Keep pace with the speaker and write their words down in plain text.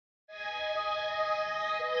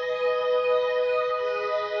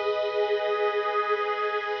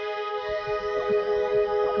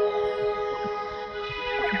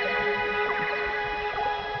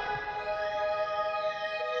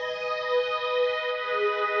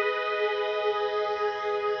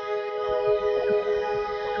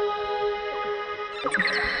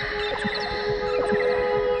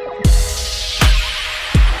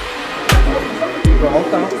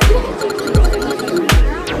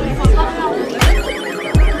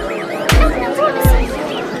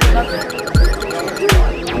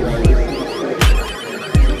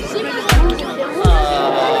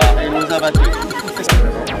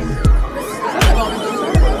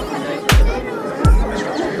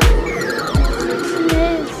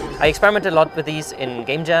I experimented a lot with these in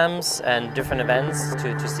game jams and different events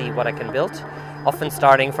to see what I can build, often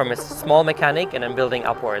starting from a small mechanic and then building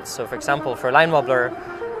upwards. So for example, for Line Wobbler,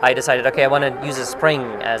 I decided, okay, I want to use a spring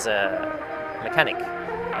as a mechanic.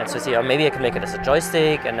 And so see, maybe I can make it as a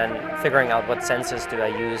joystick, and then figuring out what sensors do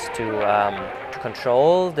I use to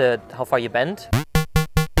control how far you bend.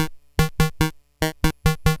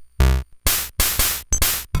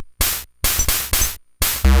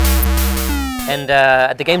 And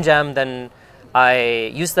at the game jam, then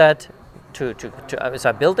I used that so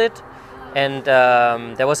I built it, and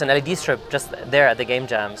there was an LED strip just there at the game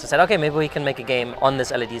jam. So I said, okay, maybe we can make a game on this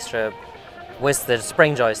LED strip with the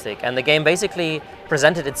spring joystick. And the game basically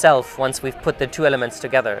presented itself once we've put the two elements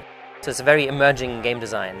together. So it's a very emergent game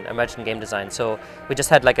design. So we just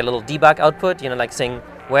had like a little debug output, like saying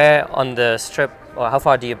where on the strip or how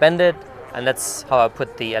far do you bend it, and that's how I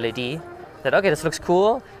put the LED. That okay, this looks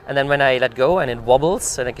cool, and then when I let go and it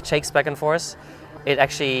wobbles and it shakes back and forth, it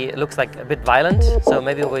actually looks like a bit violent. So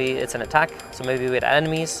maybe it's an attack. So maybe we add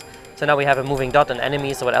enemies. So now we have a moving dot and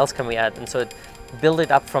enemies. So what else can we add? And so build it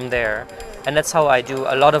up from there, and that's how I do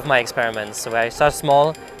a lot of my experiments. So I start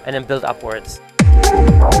small and then build upwards.